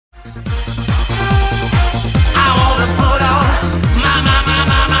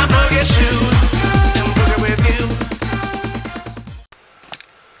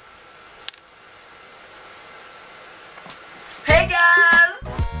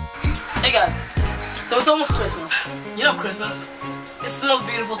So it's almost Christmas. You know Christmas. It's the most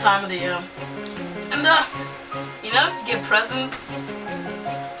beautiful time of the year. And you know, you get presents.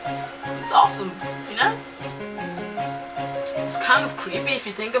 It's awesome, you know? It's kind of creepy if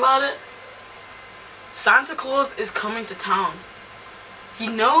you think about it. Santa Claus is coming to town. He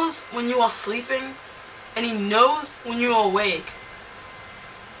knows when you are sleeping, and he knows when you are awake.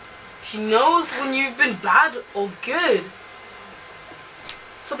 He knows when you've been bad or good.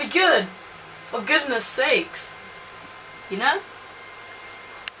 So be good, for goodness sakes. You know?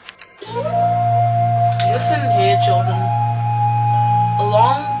 Listen here, children. A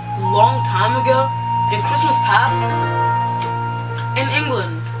long time ago, in Christmas past, in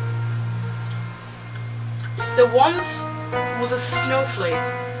England, there once was a snowflake.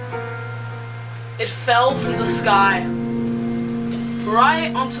 It fell from the sky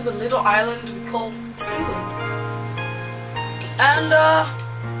right onto the little island we call England. And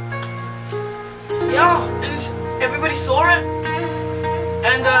yeah, and everybody saw it.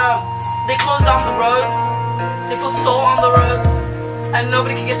 And they closed down the roads. They put salt on the roads, and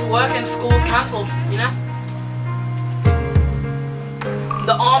nobody could get to work, and school was cancelled, you know?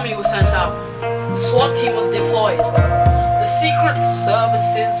 The army was sent out. The SWAT team was deployed. The secret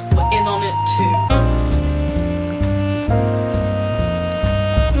services were in on it too.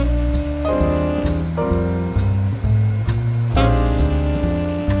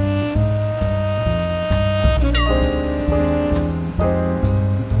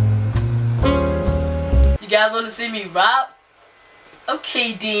 You guys want to see me rap?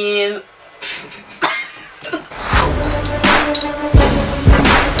 Okay, Dean.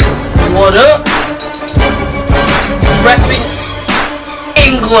 What up? Repping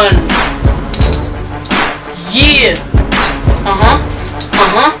England. Yeah.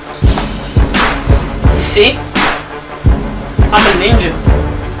 You see? I'm a ninja.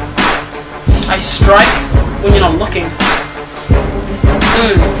 I strike when you're not looking.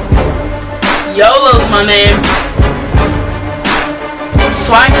 YOLO's my name.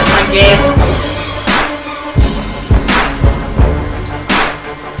 Swag is my game.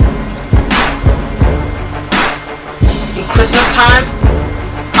 Christmas time,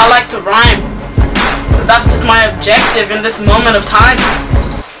 I like to rhyme, because that's just my objective in this moment of time.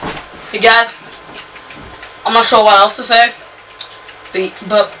 Hey guys, I'm not sure what else to say,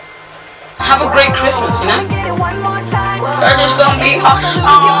 but have a great Christmas, you know? It's just gonna be awesome.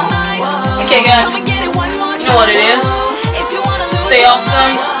 Okay guys, you know what it is. Stay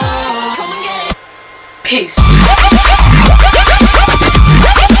awesome. Peace.